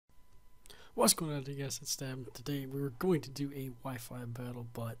What's going on, you guys? It's Stab. Today we were going to do a Wi-Fi battle,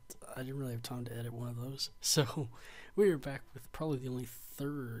 but I didn't really have time to edit one of those. So we are back with probably the only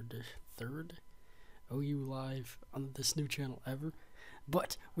third OU live on this new channel ever.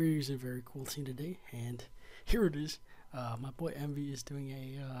 But we're using a very cool team today, and here it is. My boy Envy is doing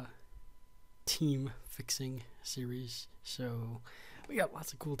a team fixing series, so we got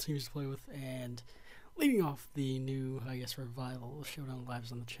lots of cool teams to play with. And leading off the new, I guess, revival Showdown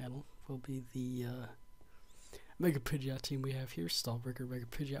lives on the channel will be the Mega Pidgeot team we have here. Stallbreaker Mega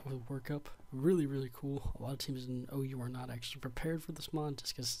Pidgeot with Workup. Really cool. A lot of teams in OU are not actually prepared for this mod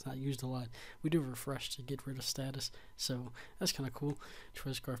just because it's not used a lot. We do refresh to get rid of status, so that's kind of cool.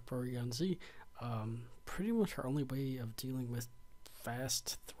 Twizzscarf Porygon Z. Pretty much our only way of dealing with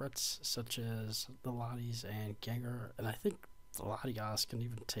fast threats such as the Lotties and Gengar, and I think the Latias can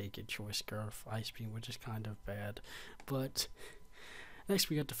even take a Choice Scarf Ice Beam, which is kind of bad. But next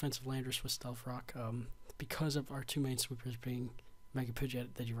we got Defensive Landers with Stealth Rock. Because of our two main sweepers being Mega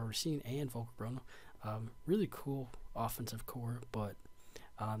Pidgeot that you've already seen and Volcarona, really cool offensive core, but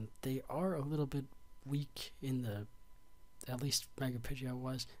they are a little bit weak in the, at least Mega Pidgeot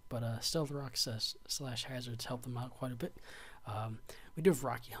was, but Stealth Rock slash Hazards help them out quite a bit. We do have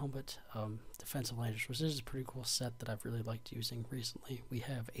Rocky Helmet, Defensive Landers, which is a pretty cool set that I've really liked using recently. We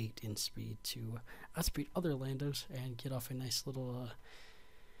have 8 in speed to outspeed other Landos and get off a nice little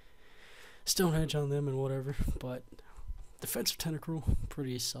Stone Edge on them and whatever. But Defensive Tentacruel,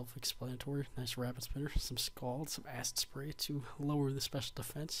 pretty self-explanatory. Nice Rapid Spinner, some Scald, some Acid Spray to lower the special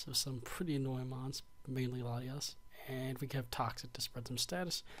defense of some pretty annoying mons, mainly Latias. And we have Toxic to spread some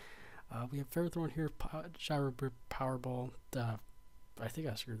status. We have Ferrothorn here, Gyro Grip, Power Ball. I think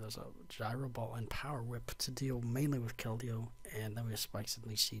I screwed those up. Gyro Ball and Power Whip to deal mainly with Keldeo, and then we have Spikes and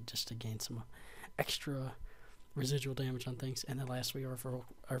Leech Seed just to gain some extra residual damage on things. And then last we are for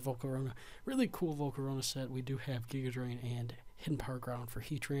our Volcarona. Really cool Volcarona set. We do have Giga Drain and Hidden Power Ground for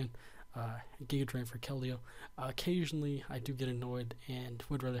Heatran, Giga Drain for Keldeo. Occasionally I do get annoyed and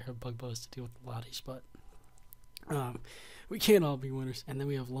would rather have Bug Buzz to deal with the Lotties, but we can't all be winners. And then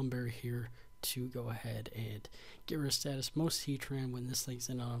we have Lumberry here to go ahead and get rid of status. Most Heatran, when this thing's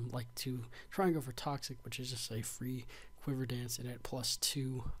in, like to try and go for Toxic, which is just a free Quiver Dance, and at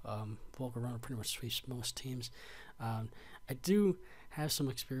 +2, Volcarona pretty much sweeps most teams. I do have some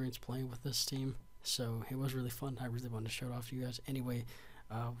experience playing with this team, so it was really fun. I really wanted to show it off to you guys. Anyway,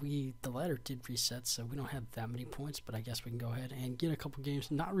 the ladder did reset, so we don't have that many points, but I guess we can go ahead and get a couple games.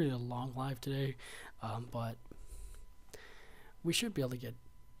 Not really a long live today, but we should be able to get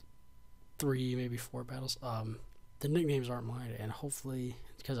 3, maybe 4 battles. The nicknames aren't mine, and hopefully,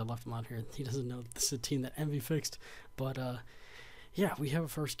 because I left him on here, he doesn't know this is a team that Envy fixed. But yeah, we have a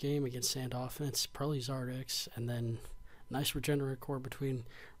first game against Sand Offense, probably Zardex, and then nice Regenerate core between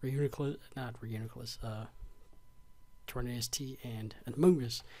Tornadus T and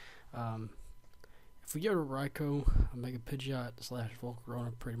Mungus. If we get a Raikou, a Mega Pidgeot slash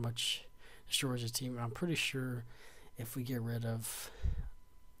Volcarona pretty much destroys his team. I'm pretty sure if we get rid of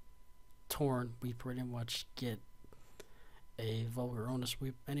Torn, we pretty much get a Volcarona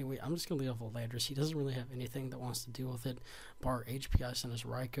sweep. Anyway, I'm just going to lead off with Landers. He doesn't really have anything that wants to deal with it, bar HP Ice on his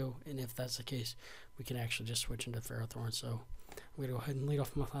Raikou, and if that's the case, we can actually just switch into Ferrothorn. So I'm going to go ahead and lead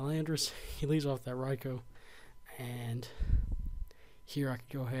off with my Landers. He leads off that Raikou, and here I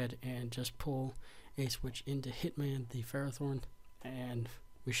can go ahead and just pull a switch into Hitman, the Ferrothorn, and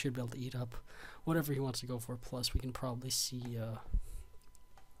we should be able to eat up whatever he wants to go for. Plus, we can probably see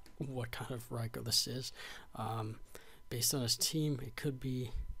what kind of Raikou this is. Based on his team, it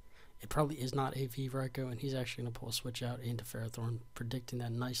probably is not a V Raikou, and he's actually going to pull a switch out into Ferrothorn, predicting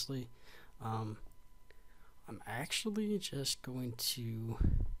that nicely. I'm actually just going to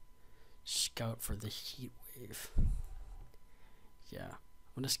scout for the Heat Wave. Yeah,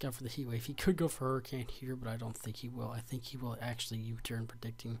 I'm going to scout for the Heat Wave. He could go for Hurricane here, but I don't think he will. I think he will actually U-turn,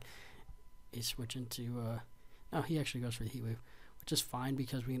 predicting a switch into, no, he actually goes for the Heat Wave, which is fine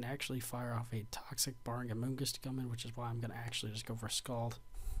because we can actually fire off a Toxic barring a Mungus to come in, which is why I'm going to actually just go for Scald.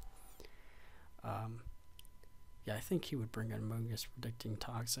 Yeah, I think he would bring in Mungus, predicting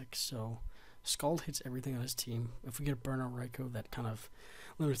Toxic, so Scald hits everything on his team. If we get a Burnout Raikou, that kind of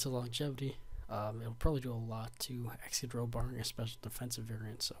limits the longevity. It'll probably do a lot to Excadrill barring a special defensive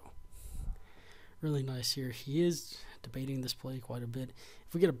variant, so really nice here. He is debating this play quite a bit.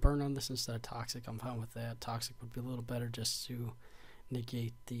 If we get a burn on this instead of Toxic, I'm fine with that. Toxic would be a little better just to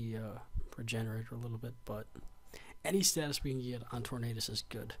negate the Regenerator a little bit, but any status we can get on Tornadus is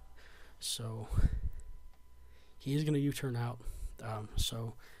good. So he is going to U-turn out,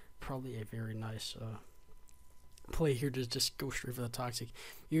 so probably a very nice play here to just go straight for the toxic.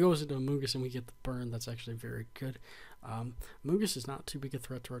 He goes into Amoonguss and we get the burn. That's actually very good. Amoonguss is not too big a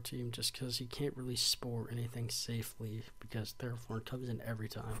threat to our team just because he can't really spore anything safely because Terraform comes in every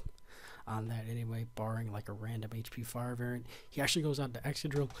time on that anyway, barring like a random HP fire variant. He actually goes out to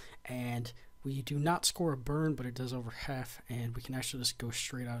Excadrill and we do not score a burn, but it does over half, and we can actually just go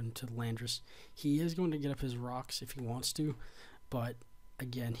straight out into Landorus. He is going to get up his rocks if he wants to, but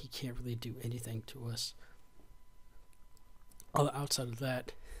again, he can't really do anything to us. Outside of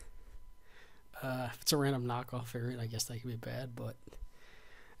that, if it's a random knockoff variant, I guess that could be bad, but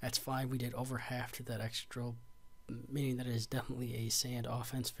that's fine. We did over half to that Excadrill, meaning that it is definitely a sand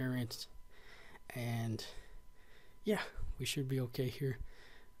offense variant, and yeah, we should be okay here.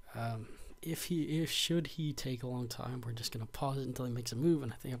 Should he take a long time, we're just gonna pause it until he makes a move,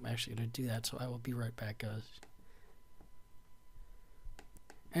 and I think I'm actually gonna do that. So I will be right back, guys.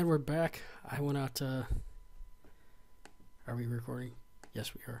 And we're back. I went out to. Are we recording?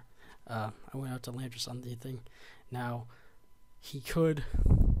 Yes, we are. I went out to Landorus on the thing. Now, he could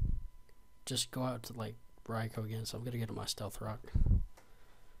just go out to like Raikou again, so I'm gonna get him my Stealth Rock.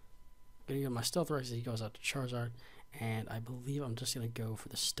 So he goes out to Charizard, and I believe I'm just gonna go for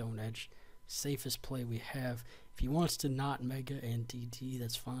the Stone Edge. Safest play we have. If he wants to not Mega and DD,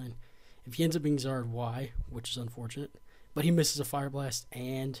 that's fine. If he ends up being Zard Y, which is unfortunate, but he misses a Fire Blast,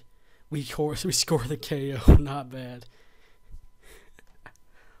 and we score the KO. Not bad.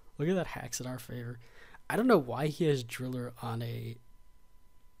 Look at that hacks in our favor. I don't know why he has Driller on a.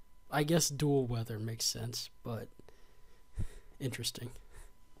 I guess dual weather makes sense, but interesting.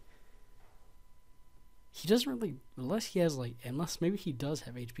 He doesn't really, unless maybe he does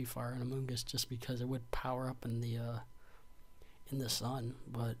have HP Fire and Amoonguss, just because it would power up in the sun.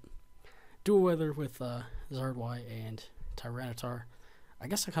 But dual weather with Zard Y and Tyranitar, I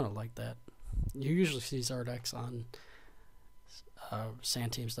guess I kind of like that. You usually see Zard X on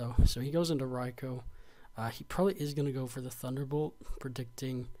sand teams though, so he goes into Raikou. He probably is gonna go for the Thunderbolt,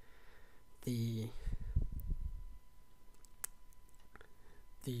 predicting the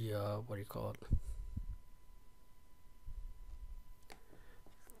what do you call it?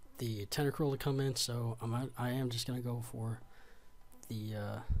 The Tentacruel to come in, so I am just gonna go for the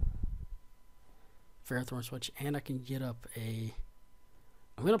Ferrothorn switch, and I can get up a.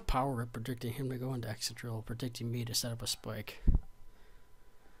 I'm gonna Power Rip, predicting him to go into Excadrill, predicting me to set up a Spike.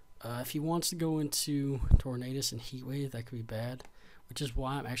 If he wants to go into Tornadus and Heat Wave, that could be bad, which is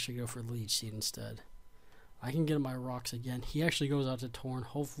why I'm actually going to go for Leech Seed instead. I can get him my rocks again. He actually goes out to Torn.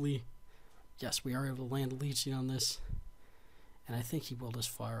 Hopefully, yes, we are able to land Leech Seed on this. And I think he will just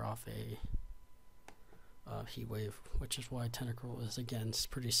fire off a Heat Wave, which is why Tentacruel is, again,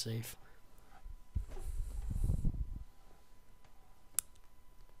 pretty safe.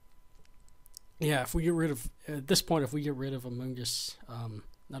 Yeah, if we get rid of, at this point, if we get rid of Amoonguss,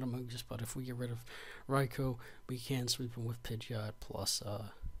 not Amoonguss, but if we get rid of Raikou, we can sweep him with Pidgeot plus,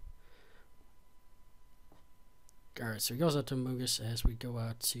 alright, so he goes out to Amoonguss as we go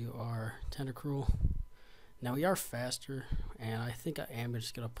out to our Tentacruel. Now we are faster, and I think I am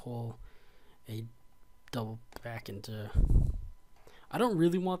just going to pull a double back into... I don't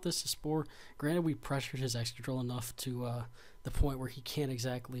really want this to Spore. Granted, we pressured his Excadrill enough to the point where he can't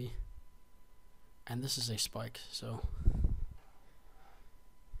exactly... And this is a Spike, so...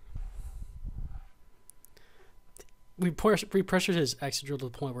 We pressured his Excadrill to the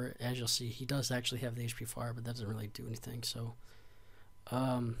point where, as you'll see, he does actually have the HP Fire, but that doesn't really do anything, so...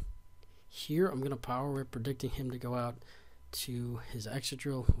 Here, I'm going to Power Rip, predicting him to go out to his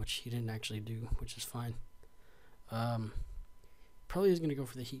Excadrill, which he didn't actually do, which is fine. Probably is going to go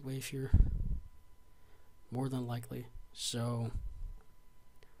for the Heat Wave here, more than likely. So,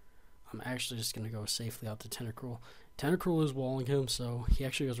 I'm actually just going to go safely out to Tentacruel. Tentacruel is walling him, so he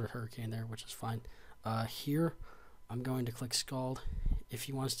actually goes with Hurricane there, which is fine. Here, I'm going to click Scald. If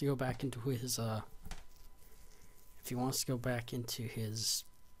he wants to go back into his,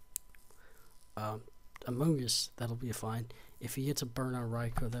 Amoonguss, that'll be fine. If he gets a burn on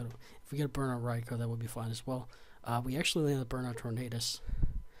Raikou, that will be fine as well. We actually landed a burn on Tornadus,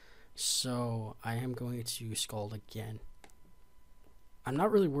 so I am going to Scald again. I'm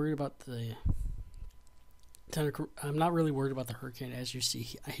not really worried about the Hurricane. As you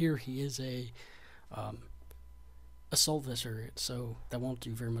see here, he is a Assault Visor, so that won't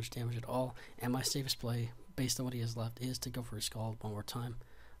do very much damage at all. And my safest play, based on what he has left, is to go for a Scald one more time.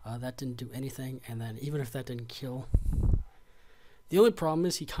 That didn't do anything, and then even if that didn't kill, the only problem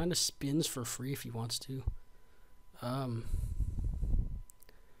is he kind of spins for free if he wants to.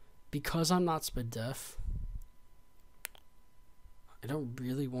 Because I'm not Spadef, I don't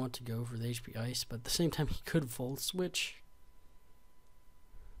really want to go for the HP Ice, but at the same time, he could Volt Switch.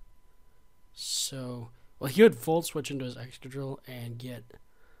 So, well, he could Volt Switch into his Excadrill and get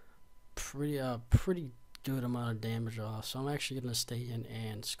pretty good amount of damage off. So I'm actually gonna stay in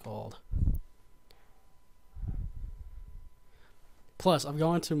and Scald. Plus, I've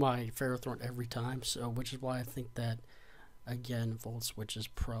gone to my Ferrothorn every time, so which is why I think that, again, Volt Switch is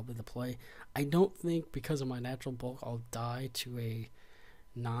probably the play. I don't think, because of my natural bulk, I'll die to a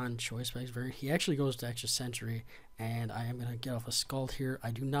non-choice specs variant. He actually goes to extra Sentry, and I am going to get off a Scald here.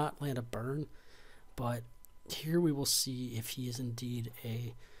 I do not land a Burn, but here we will see if he is indeed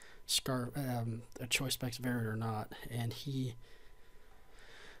a choice specs variant or not. And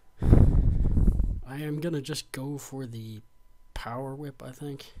I am going to just go for the Power Whip, I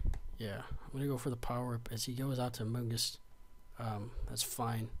think. Yeah, I'm going to go for the Power Whip as he goes out to Mungus. That's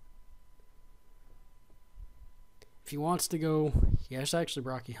fine. If he wants to go, he has actually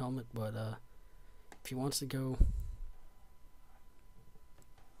Rocky Helmet, but if he wants to go,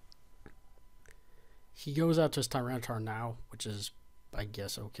 he goes out to his Tyranitar now, which is, I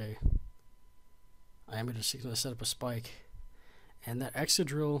guess, okay. I am going to set up a Spike. And that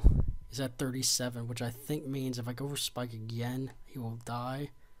Excadrill is at 37, which I think means if I go for Spike again, he will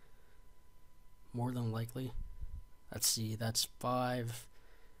die. More than likely. Let's see, that's 5,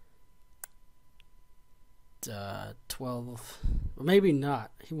 12. Well, maybe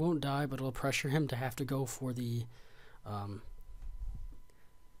not. He won't die, but it'll pressure him to have to go for the and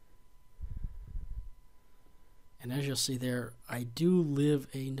as you'll see there, I do live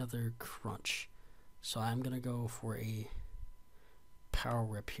another Crunch. So I'm going to go for a Power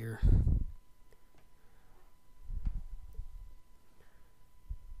Whip here.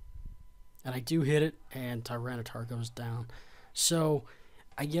 And I do hit it, and Tyranitar goes down. So,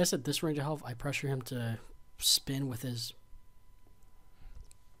 I guess at this range of health, I pressure him to spin with his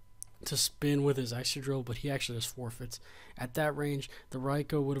Excadrill, but he actually just forfeits. At that range, the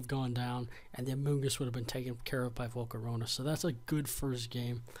Raikou would have gone down, and the Amoonguss would have been taken care of by Volcarona. So that's a good first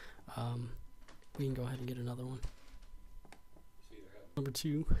game. We can go ahead and get another one. Number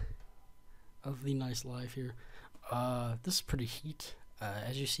 2 of the nice live here. This is pretty heat.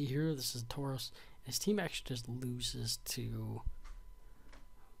 As you see here, this is Tauros. His team actually just loses to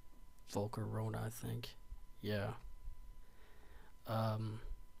Volcarona, I think. Yeah.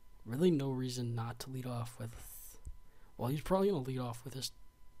 Really no reason not to lead off with... Well, he's probably going to lead off with his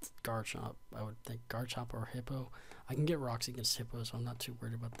Garchomp. I would think Garchomp or Hippo. I can get rocks against Hippo, so I'm not too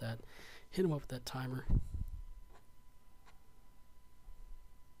worried about that. Hit him up with that timer.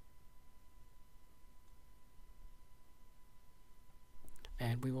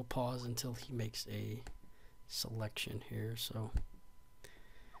 And we will pause until he makes a selection here. So,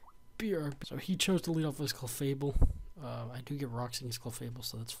 so he chose to lead off with his Clefable. I do get rocks against Clefable,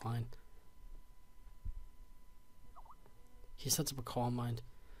 so that's fine. He sets up a Calm Mind.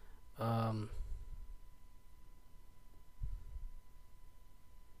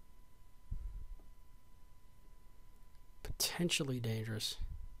 Potentially dangerous.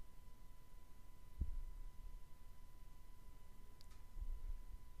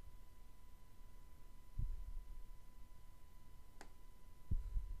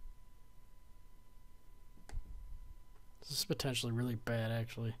 This is potentially really bad,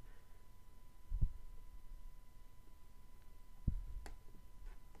 actually.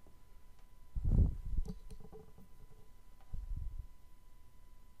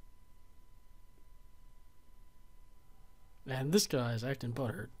 And this guy is acting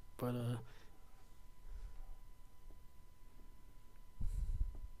butthurt, but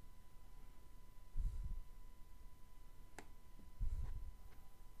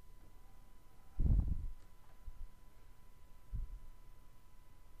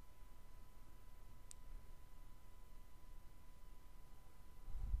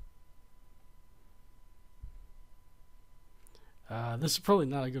this is probably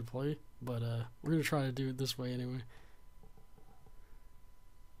not a good play, but we're gonna try to do it this way anyway.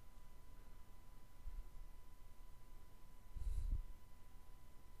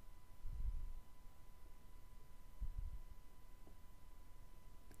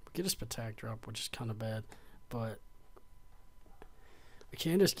 Get a Spatak drop, which is kind of bad, but I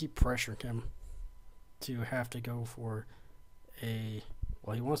can't just keep pressuring him to have to go for a...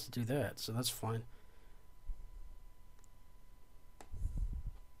 Well, he wants to do that, so that's fine.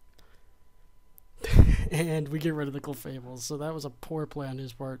 And we get rid of the Clefable, so that was a poor play on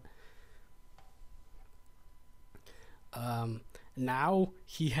his part. Now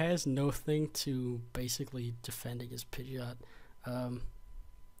he has nothing to basically defend against Pidgeot. I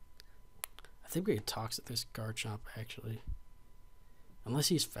think we could Toxic this Garchomp, actually. Unless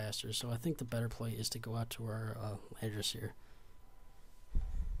he's faster, so I think the better play is to go out to our Landorus here.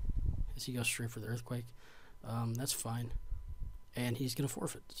 As he goes straight for the Earthquake. That's fine. And he's going to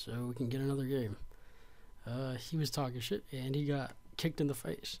forfeit, so we can get another game. He was talking shit, and he got kicked in the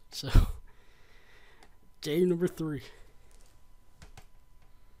face. So, game number 3.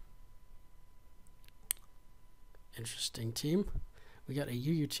 Interesting team. We got a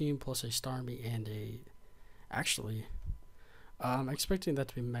UU team plus a Starmie and a... Actually, I'm expecting that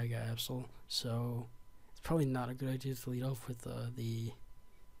to be Mega Absol, so it's probably not a good idea to lead off with the...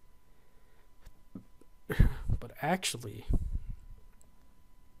 But actually,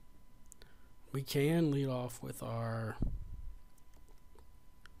 we can lead off with our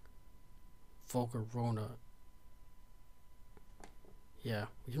Volcarona. Yeah,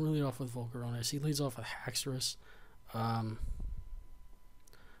 we can lead off with Volcarona. As he leads off with Haxorus. I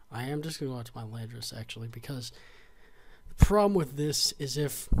am just going to go out to my Landorus, actually, because the problem with this is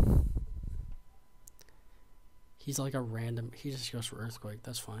if he's like a random... He just goes for Earthquake.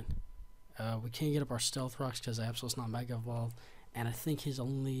 That's fine. We can't get up our Stealth Rocks because Absol's not Mega Evolved. And I think his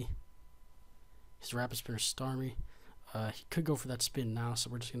Rapid Spinner Starmie. He could go for that spin now, so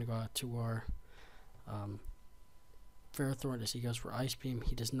we're just going to go out to our Ferrothorn as he goes for Ice Beam.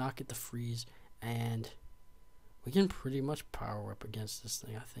 He does not get the freeze, and we can pretty much power up against this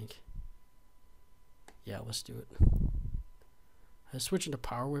thing, I think. Yeah, let's do it. Switching to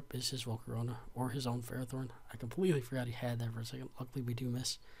Power Whip is his Volcarona, or his own Ferrothorn. I completely forgot he had that for a second. Luckily, we do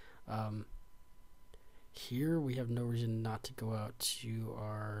miss. Here, we have no reason not to go out to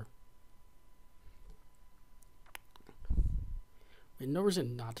our... We have no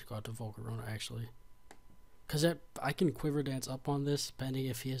reason not to go out to Volcarona, actually. Because I can Quiver Dance up on this, depending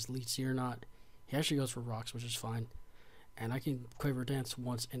if he has Leech Seed or not. He actually goes for Rocks, which is fine. And I can Quiver Dance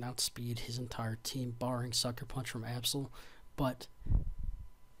once and outspeed his entire team, barring Sucker Punch from Absol. But,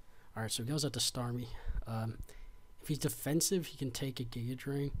 alright, so he goes out to Starmie. If he's defensive, he can take a Giga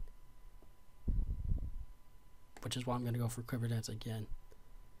Drain, which is why I'm going to go for Quiver Dance again.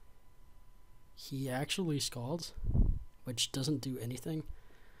 He actually Scalds, which doesn't do anything.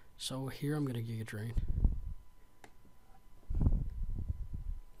 So here I'm going to Giga Drain.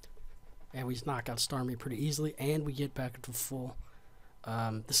 And we knock out Starmie pretty easily, and we get back into full.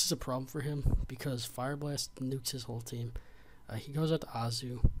 This is a problem for him, because Fire Blast nukes his whole team. He goes out to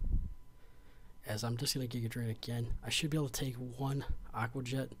Azu, as I'm just going to Giga Drain again. I should be able to take one Aqua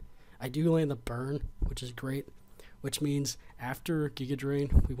Jet. I do land the Burn, which is great, which means after Giga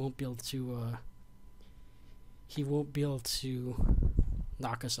Drain, we won't be able to, he won't be able to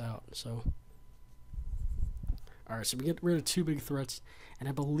knock us out, so. Alright, so we get rid of 2 big threats, and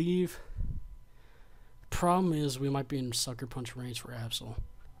I believe the problem is we might be in Sucker Punch range for Absol.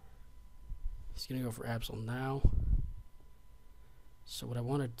 He's going to go for Absol now. So what I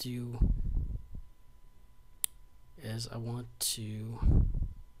want to do is I want to...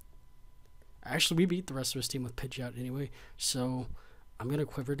 Actually, we beat the rest of his team with Pidgeot anyway, so I'm going to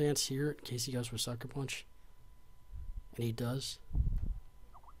Quiver Dance here in case he goes for Sucker Punch. And he does.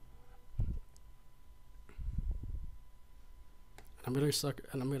 I'm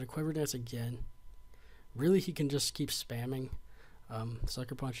gonna Quiver Dance again. Really, he can just keep spamming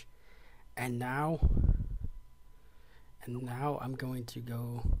Sucker Punch, and now I'm going to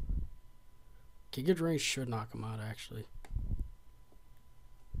go. Giga Drain should knock him out, actually.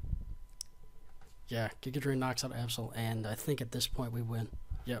 Yeah, Giga Drain knocks out Absol, and I think at this point we win.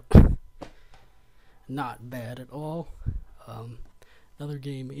 Yep, not bad at all. Another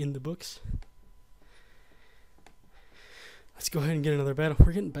game in the books. Let's go ahead and get another battle.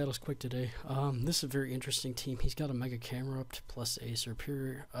 We're getting battles quick today. This is a very interesting team. He's got a Mega Camerupt plus a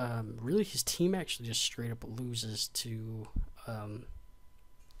Superior. Really, his team actually just straight up loses to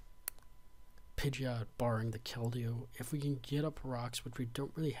Pidgeot, barring the Keldeo. If we can get up Rocks, which we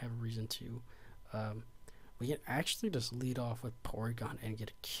don't really have a reason to, we can actually just lead off with Porygon and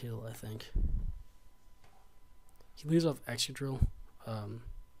get a kill, I think. He leads off Excadrill.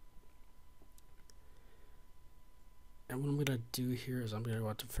 And what I'm going to do here is I'm going to go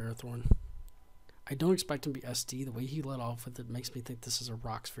out to Ferrothorn. I don't expect him to be SD. The way he let off with it makes me think this is a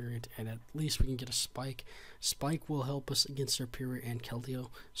Rocks variant, and at least we can get a Spike. Spike will help us against Superior and Keldeo,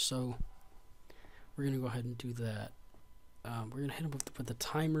 so we're going to go ahead and do that. We're going to hit him with the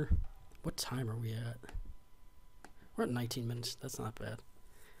timer. What time are we at? We're at 19 minutes. That's not bad.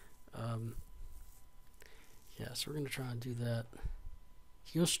 Yeah, so we're going to try and do that.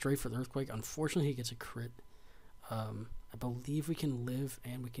 He goes straight for the Earthquake. Unfortunately, he gets a crit. I believe we can live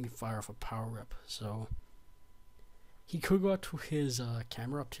and we can fire off a Power Up. So he could go out to his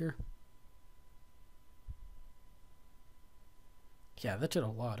camera up here. Yeah, that did a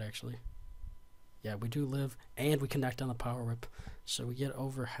lot, actually. Yeah, we do live, and we connect on the Power Whip, so we get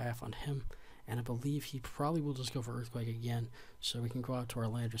over half on him. And I believe he probably will just go for Earthquake again, so we can go out to our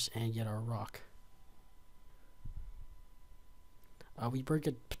Landorus and get our Rock. We break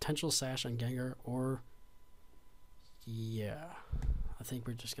a potential Sash on Gengar, or... yeah, I think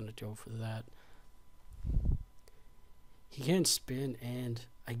we're just going to go for that. He can spin, and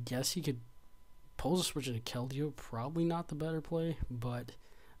I guess he could pull a switch into Keldeo. Probably not the better play, but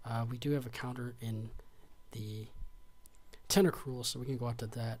we do have a counter in the Tentacruel, so we can go out to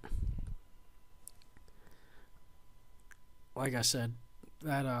that. Like I said,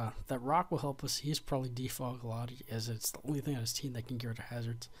 that Rock will help us. He's probably defog Lottie, as it's the only thing on his team that can get rid of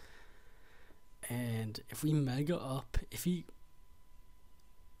hazards. And if we Mega up, I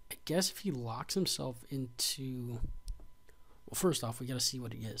guess if he locks himself into... well, first off, we gotta see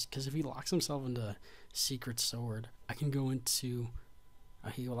what he is. Because if he locks himself into Secret Sword, I can go into...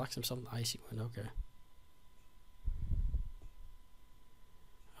 he locks himself in Icy Wind, okay.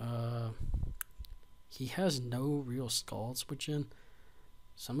 He has no real Scald switch in,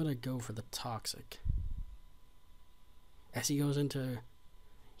 so I'm gonna go for the Toxic. As he goes into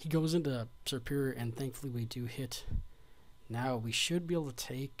Superior, and thankfully we do hit. Now we should be able to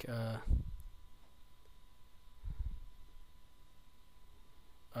take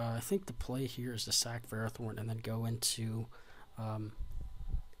I think the play here is to sack Ferrothorn and then go into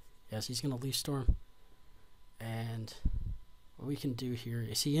yes, he's gonna Leaf Storm, and what we can do here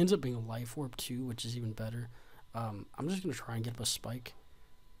is he ends up being a Life Orb too, which is even better. I'm just gonna try and get up a Spike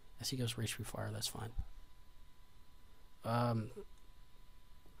as he goes Rage Free Fire. That's fine.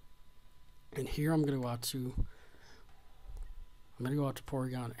 And here I'm gonna go out to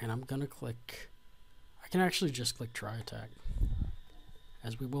Porygon, and I'm gonna click. I can actually just click Try Attack,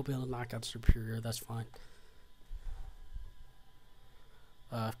 as we will be able to knock out Superior. That's fine.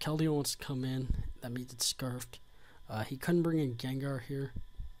 If Keldeo wants to come in, that means it's Scarfed. He couldn't bring in Gengar here,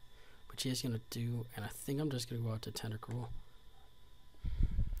 which he is going to do, and I think I'm just going to go out to Tentacruel.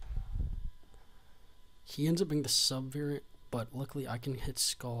 He ends up being the sub-variant, but luckily I can hit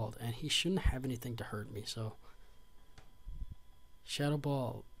Scald, and he shouldn't have anything to hurt me, so... Shadow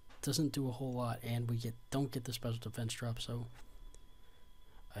Ball doesn't do a whole lot, and we don't get the special defense drop, so...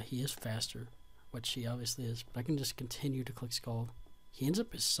 he is faster, which he obviously is, but I can just continue to click Scald. He ends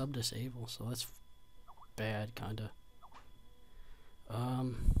up as sub-disable, so that's bad, kinda.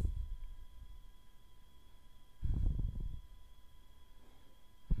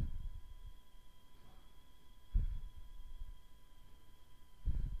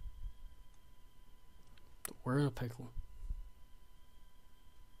 We're in a pickle.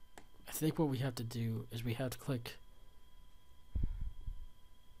 I think what we have to do is we have to click...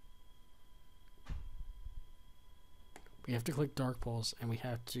 we have to click Dark Pulse, and we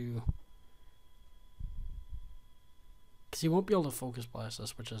have to... because he won't be able to Focus Blast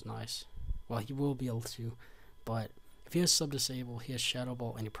us, which is nice. Well, he will be able to, but if he has Sub-Disable, he has Shadow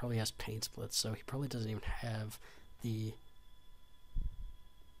Ball, and he probably has Pain Split, so he probably doesn't even have the...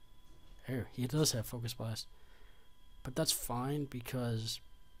 here, he does have Focus Blast. But that's fine, because...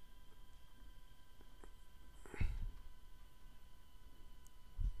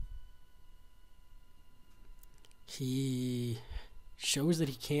 he shows that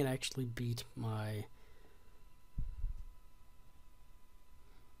he can't actually beat my...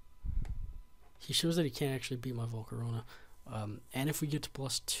 he shows that he can't actually beat my Volcarona. And if we get to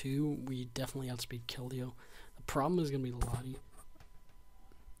 +2, we definitely outspeed Keldeo. The problem is going to be Lottie.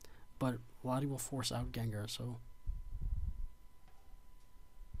 But Lottie will force out Gengar, so...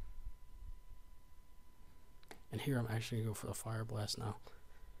 and here I'm actually going to go for the Fire Blast now.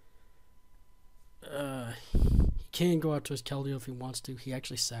 He can go out to his Keldeo if he wants to. He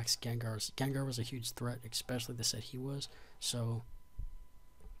actually sacks Gengar. Gengar was a huge threat, especially they said he was. So...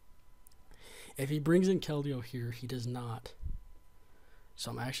 if he brings in Keldeo here, he does not.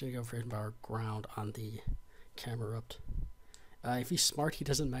 So I'm actually going to go for Hidden Power Ground on the Camerupt. If he's smart, he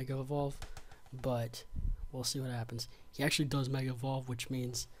doesn't Mega Evolve, but we'll see what happens. He actually does Mega Evolve, which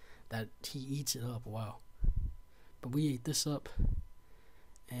means that he eats it up. Wow. But we ate this up,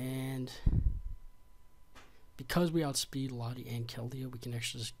 and because we outspeed Lottie and Keldeo, we can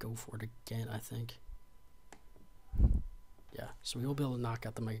actually just go for it again, I think. Yeah, so we will be able to knock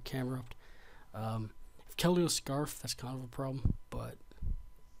out the Mega Camerupt. If Keldeo's Scarf, that's kind of a problem, but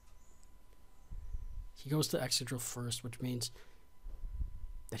he goes to Excadrill first, which means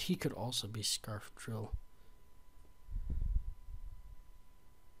that he could also be Scarf Drill.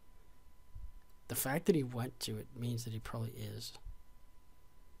 The fact that he went to it means that he probably is.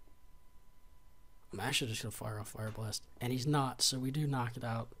 I'm actually just going to fire off Fire Blast. And he's not, so we do knock it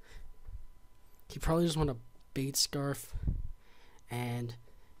out. He probably just want to bait Scarf. And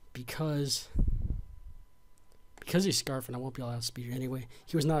because he's Scarf and I won't be able to outspeed it anyway,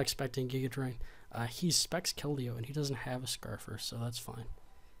 he was not expecting Giga Drain. He specs Keldeo and he doesn't have a Scarfer, so that's fine.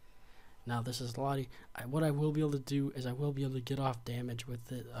 Now this is Lottie. What I will be able to do is I will be able to get off damage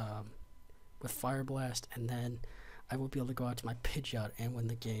with it, with Fire Blast, and then I will be able to go out to my Pidgeot and win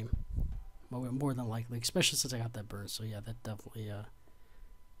the game. More than likely, especially since I got that burn. So yeah, that definitely,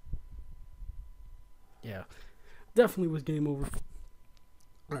 yeah, definitely was game over.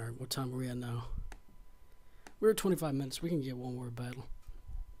 All right, what time are we at now? We're at 25 minutes. We can get one more battle.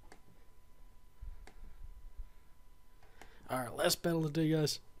 All right, last battle of the day,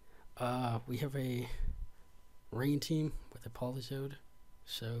 guys. We have a rain team with a Politoed.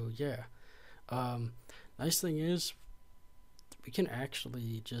 So yeah, nice thing is we can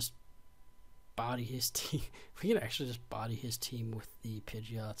actually just body his team. We can actually just body his team with the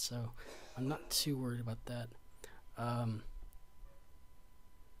Pidgeot. So I'm not too worried about that.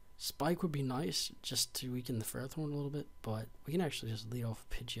 Spike would be nice just to weaken the Ferrothorn a little bit, but we can actually just lead off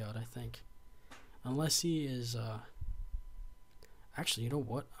Pidgeot, I think. Unless he is, actually, you know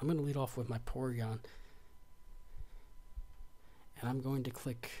what? I'm going to lead off with my Porygon. And I'm going to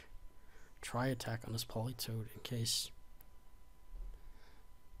click Try Attack on this Politoed in case.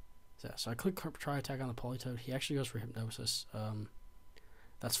 Yeah, so I click Try Attack on the Politoed. He actually goes for Hypnosis.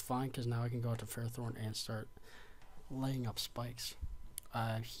 That's fine because now I can go out to Ferrothorn and start laying up spikes.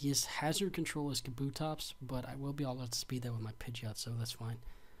 His hazard control is Kabutops, but I will be able to speed that with my Pidgeot, so that's fine.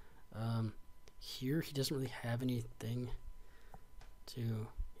 Here, he doesn't really have anything to...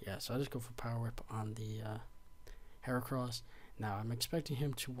 Yeah, so I just go for Power Whip on the Heracross. Now, I'm expecting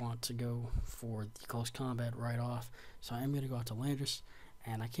him to want to go for the Close Combat right off, so I am going to go out to Landorus,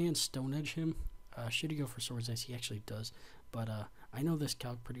 and I can Stone Edge him. Should he go for Swords Dance? He actually does, but I know this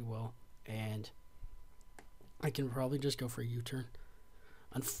calc pretty well, and I can probably just go for a U-turn.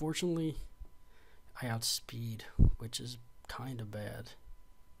 Unfortunately, I outspeed, which is kind of bad.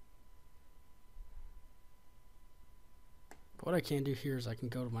 But what I can do here is I can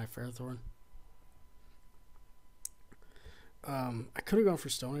go to my Ferrothorn. I could have gone for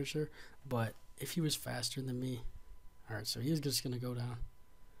Stone Edge there, but if he was faster than me... Alright, so he is just going to go down.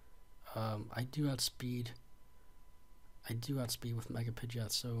 I do outspeed with Mega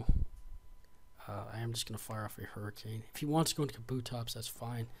Pidgeot, so... I am just going to fire off a Hurricane. If he wants to go into Kabutops, that's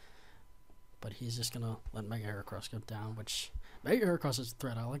fine. But he's just going to let Mega Heracross go down, which... Mega Heracross is a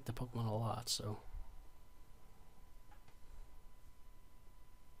threat. I like the Pokemon a lot, so...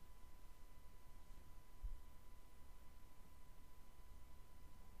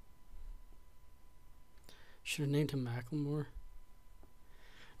 Should have named him Macklemore.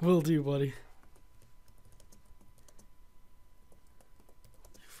 Will do, buddy.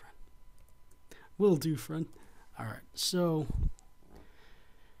 Will do, friend. Alright, so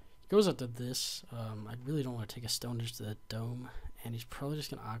he goes up to this. I really don't want to take a Stone Edge to the Dome, and he's probably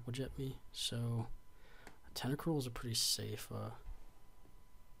just going to Aqua Jet me. So Tentacruels are pretty safe.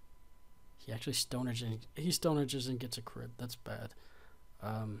 He actually Stone Edges and gets a crit. That's bad.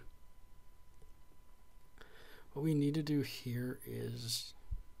 What we need to do here is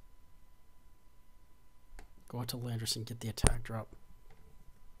go out to Landorus and get the attack drop.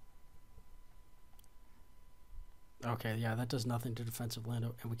 Okay, yeah, that does nothing to defensive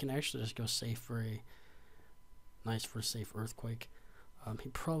Lando, and we can actually just go safe for a safe Earthquake. He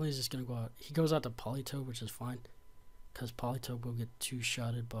probably is just gonna go out. He goes out to Politoed, which is fine, because Politoed will get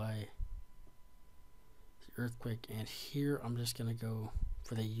two-shotted by the Earthquake. And here I'm just gonna go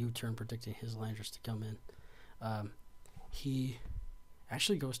for the U-turn, predicting his Landorus to come in. He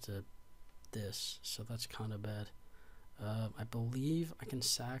actually goes to this, so that's kind of bad. I believe I can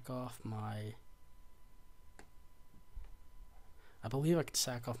sack off my...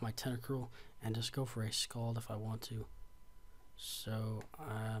 Tentacruel and just go for a Scald if I want to. So,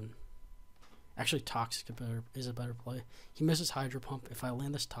 actually Toxic is a better play. He misses Hydro Pump. If I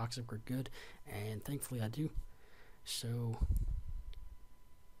land this Toxic, we're good, and thankfully I do. So,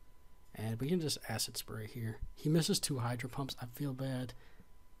 and we can just Acid Spray here. He misses 2 Hydro Pumps. I feel bad.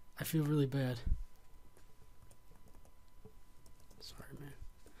 I feel really bad.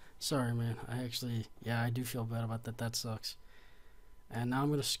 Sorry, man. I do feel bad about that. That sucks. And now I'm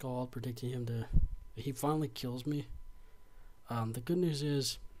going to Scald, predicting him to... He finally kills me. The good news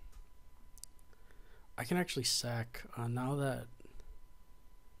is I can actually sack now that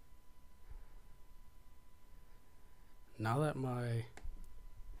my...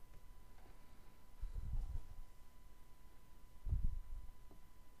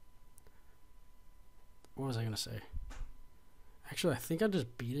 what was I gonna say? Actually, I think I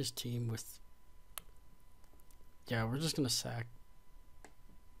just beat his team with. Yeah, we're just gonna sack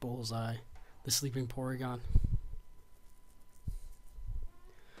Bullseye, the sleeping Porygon.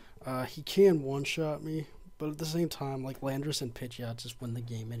 He can one-shot me, but at the same time, like Landorus and Pidgeot just win the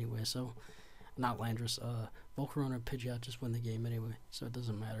game anyway. So, not Landorus. Volcarona and Pidgeot just win the game anyway, so it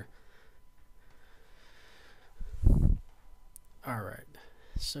doesn't matter. All right,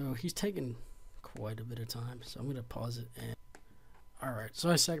 so he's taking quite a bit of time, so I'm gonna pause it. And all right, so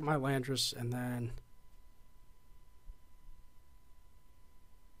I sack my Landorus, and then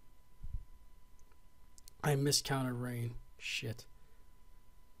I miscounted rain. Shit.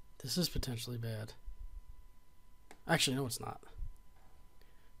 This is potentially bad. Actually, no, it's not.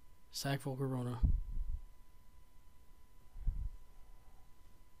 Sack Volcarona.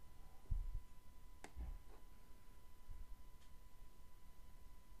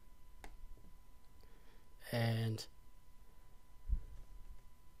 And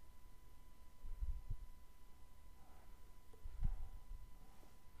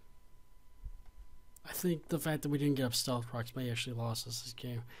I think the fact that we didn't get up Stealth Procs may actually lost us this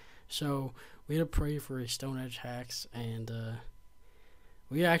game. So we had to pray for a Stone Edge hacks, and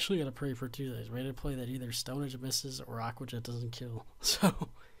we actually got to pray for 2 days. We had to play that either Stone Edge misses or Aqua Jet doesn't kill. So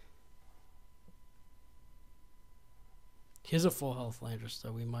he has a full health Landorus,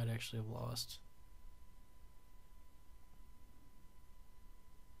 so we might actually have lost.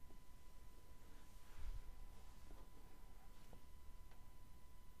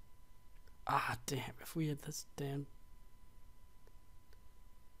 Ah, damn, if we had this damn...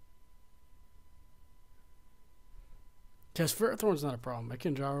 Because Ferrothorn's not a problem. It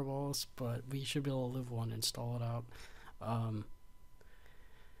can Gyro Balls, but we should be able to live one and stall it out.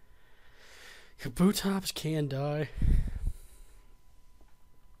 Kabutops can die.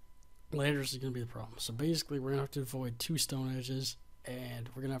 Landorus is going to be the problem. So basically, we're going to have to avoid 2 Stone Edges, and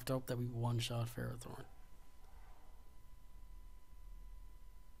we're going to have to hope that we one-shot Ferrothorn.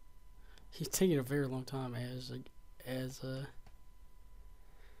 He's taking a very long time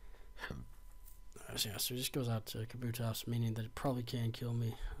yeah, so it just goes out to Kabutops, meaning that it probably can kill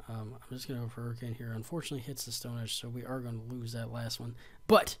me. I'm just going to go for Hurricane here. Unfortunately, hits the Stone Edge, so we are going to lose that last one.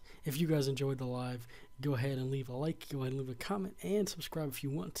 But if you guys enjoyed the live, go ahead and leave a like, go ahead and leave a comment, and subscribe if you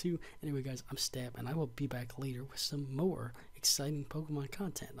want to. Anyway, guys, I'm Stab, and I will be back later with some more exciting Pokemon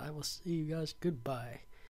content. I will see you guys. Goodbye.